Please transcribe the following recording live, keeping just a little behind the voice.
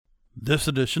This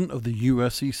edition of the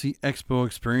USCC Expo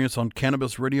Experience on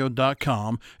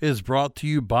CannabisRadio.com is brought to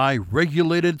you by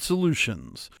Regulated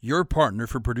Solutions, your partner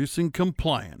for producing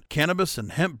compliant cannabis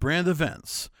and hemp brand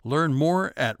events. Learn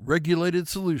more at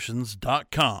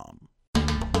regulatedsolutions.com.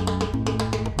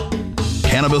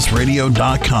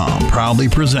 CannabisRadio.com proudly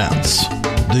presents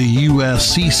the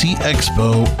USCC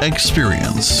Expo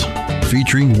Experience,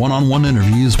 featuring one-on-one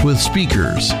interviews with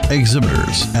speakers,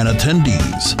 exhibitors, and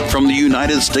attendees from the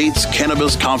United States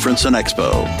Cannabis Conference and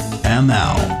Expo. And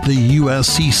now, the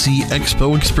USCC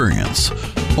Expo Experience,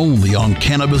 only on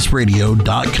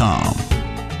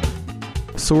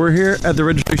CannabisRadio.com. So we're here at the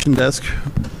registration desk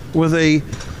with a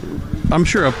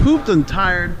pooped and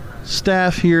tired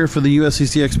staff here for the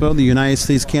USCC Expo, the United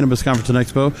States Cannabis Conference and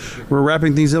Expo. We're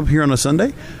wrapping things up here on a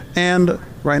Sunday, and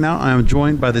right now I am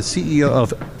joined by the CEO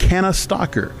of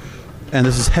Andraste, and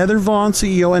this is Heather Vaughan,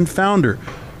 CEO and founder.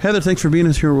 Heather, thanks for being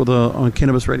us here with on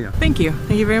Cannabis Radio. Thank you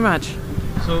very much.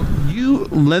 So you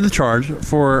led the charge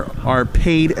for our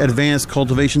paid advanced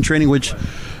cultivation training, which,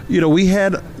 we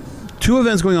had 2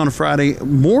 events going on Friday,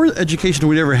 more education than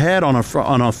we'd ever had on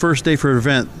a first day for an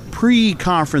event,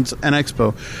 pre-conference and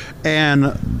expo.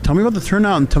 And tell me about the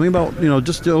turnout, and tell me about,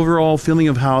 just the overall feeling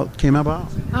of how it came about.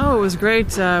 Oh, it was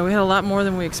great. We had a lot more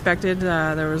than we expected.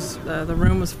 The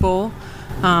room was full,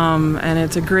 and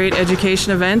it's a great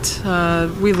education event.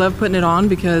 We love putting it on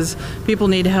because people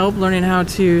need help learning how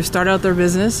to start out their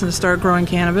business and start growing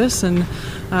cannabis. And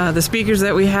the speakers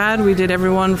that we did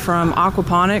everyone from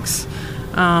aquaponics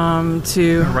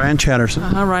to Ryan Chatterson.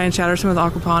 Ryan Chatterson with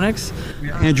aquaponics.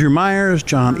 Andrew Myers,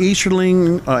 John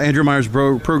Easterling, Andrew Myers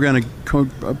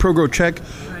ProGrow Check,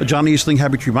 John Easterling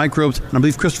Happy Tree Microbes, and I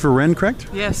believe Christopher Wren, correct?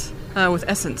 Yes, with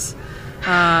Essence.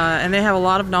 And they have a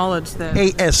lot of knowledge there.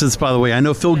 Essence, by the way. I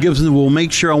know Phil Gibson will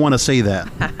make sure I want to say that.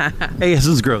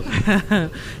 Essence Growth.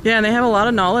 Yeah, and they have a lot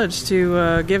of knowledge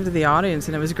to give to the audience,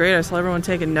 and it was great. I saw everyone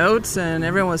taking notes, and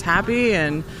everyone was happy,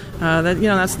 and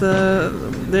that's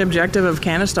the objective of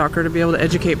Andraste, to be able to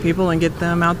educate people and get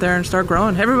them out there and start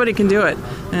growing. Everybody can do it,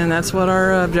 and that's what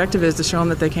our objective is, to show them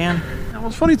that they can.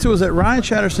 What's funny, too, is that Ryan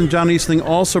Chatterson and John Eastling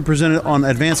also presented on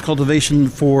advanced cultivation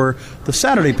for the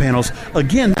Saturday panels.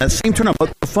 Again, that same turnout.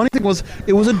 But the funny thing was,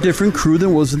 it was a different crew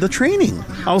than was in the training.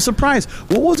 I was surprised.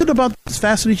 What was it about this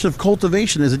fascination of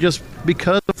cultivation? Is it just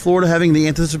because of Florida having the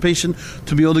anticipation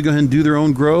to be able to go ahead and do their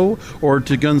own grow, or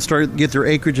to go and get their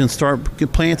acreage and start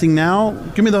planting now?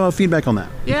 Give me the feedback on that.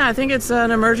 Yeah, I think it's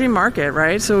an emerging market,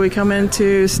 right? So we come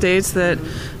into states that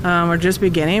are just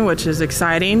beginning, which is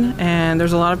exciting, and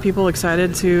there's a lot of people excited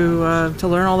to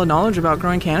learn all the knowledge about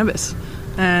growing cannabis.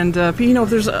 And I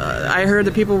heard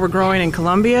that people were growing in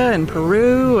Colombia and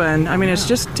Peru, and it's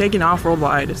just taking off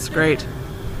worldwide. It's great.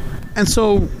 And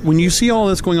so when you see all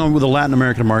this going on with the Latin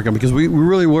American market, because we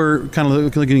really were kind of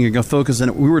looking at a focus,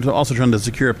 and we were also trying to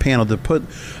secure a panel to put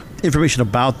information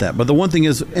about that. But the one thing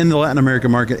is, in the Latin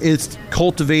American market, it's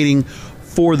cultivating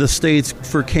for the States,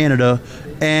 for Canada.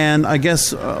 And I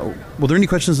guess, were there any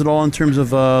questions at all in terms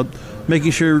of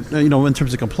making sure, in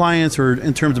terms of compliance, or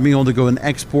in terms of being able to go and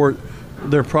export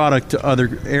their product to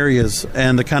other areas,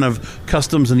 and the kind of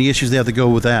customs and the issues they have to go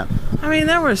with that?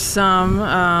 There was some.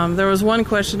 There was one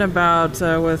question about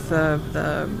with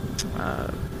the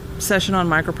session on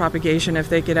micropropagation, if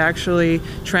they could actually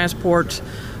transport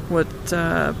what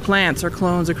plants or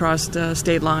clones across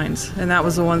state lines. And that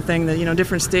was the one thing that,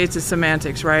 different states, it's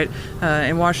semantics, right?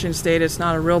 In Washington State, it's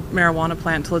not a real marijuana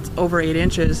plant until it's over 8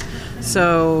 inches.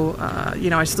 So,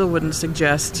 I still wouldn't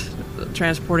suggest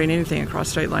transporting anything across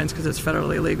state lines because it's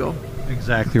federally illegal.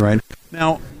 Exactly right.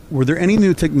 Now, were there any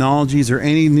new technologies or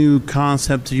any new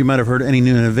concepts you might have heard, any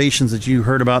new innovations that you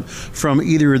heard about from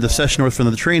either the session or from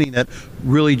the training that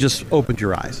really just opened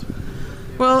your eyes?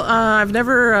 Well, I've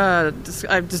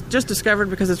just discovered,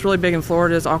 because it's really big in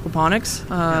Florida, is aquaponics.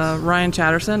 Ryan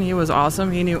Chatterson, he was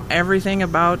awesome. He knew everything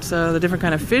about the different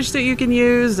kind of fish that you can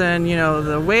use, and,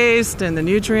 the waste and the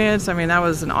nutrients. That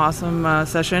was an awesome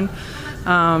session.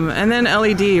 And then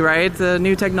LED, right? The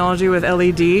new technology with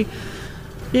LED.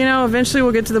 Eventually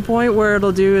we'll get to the point where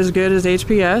it'll do as good as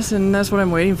HPS, and that's what I'm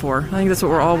waiting for. I think that's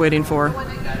what we're all waiting for.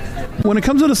 When it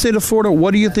comes to the state of Florida, what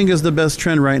do you think is the best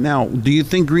trend right now? Do you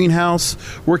think greenhouse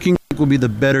working will be the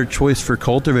better choice for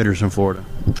cultivators in Florida?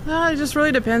 It just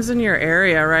really depends on your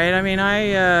area, right?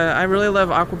 I really love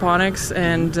aquaponics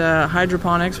and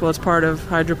hydroponics. Well, it's part of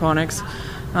hydroponics.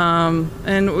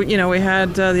 And we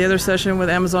had the other session with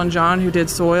Amazon John, who did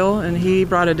soil, and he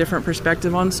brought a different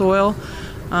perspective on soil.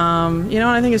 And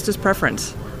I think it's just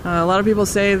preference. A lot of people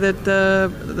say that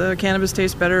the cannabis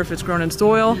tastes better if it's grown in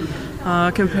soil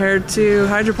compared to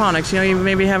hydroponics. You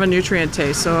maybe have a nutrient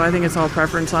taste. So I think it's all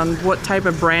preference on what type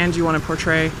of brand you want to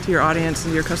portray to your audience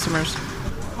and your customers.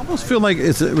 I almost feel like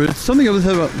it's something I was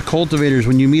saying about cultivators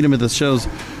when you meet them at the shows.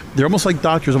 They're almost like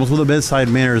doctors, almost with a bedside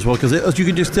manner as well, because you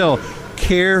can just tell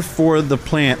care for the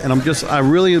plant, and I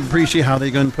really appreciate how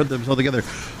they're going to put themselves together.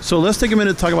 So let's take a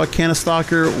minute to talk about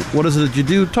Cannastalker. What is it that you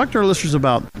do? Talk to our listeners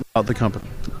about the company.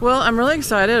 Well, I'm really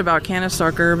excited about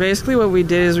Cannastalker. Basically what we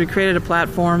did is we created a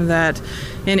platform that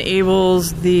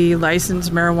enables the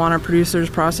licensed marijuana producers,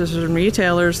 processors, and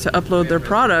retailers to upload their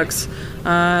products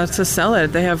to sell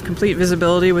it. They have complete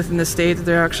visibility within the state that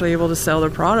they're actually able to sell their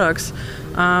products.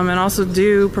 And also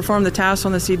do perform the tasks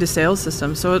on the seed to sales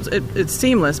system. So it's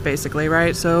seamless, basically,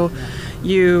 right? So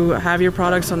you have your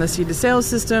products on the seed to sales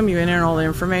system, you enter all the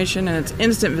information, and it's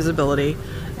instant visibility.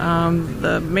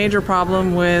 The major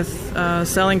problem with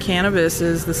selling cannabis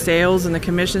is the sales and the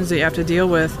commissions that you have to deal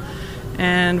with.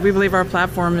 And we believe our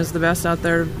platform is the best out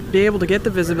there to be able to get the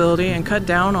visibility and cut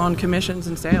down on commissions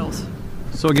and sales.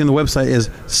 So again, the website is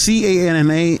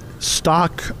CANNA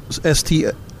stock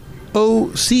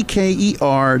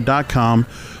STOCKER.com,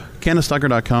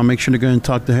 Cannastalker.com. Make sure to go and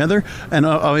talk to Heather, and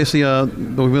obviously we'll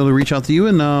be able to reach out to you.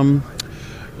 And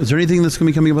is there anything that's going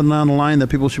to be coming up down the line that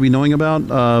people should be knowing about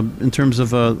in terms of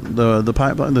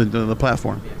the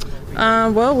platform?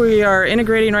 Well, we are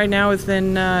integrating right now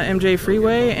within MJ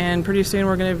Freeway, and pretty soon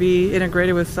we're going to be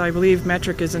integrated with, I believe,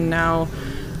 Metric is in now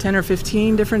 10 or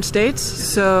 15 different states.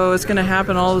 So it's going to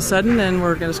happen all of a sudden, and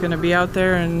we're just going to be out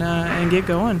there and get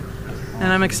going.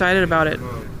 And I'm excited about it.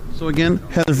 So again,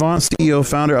 Heather Vaughan, CEO,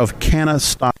 founder of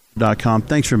Cannastalker.com.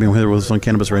 Thanks for being here with us on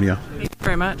Cannabis Radio. Thank you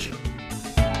very much.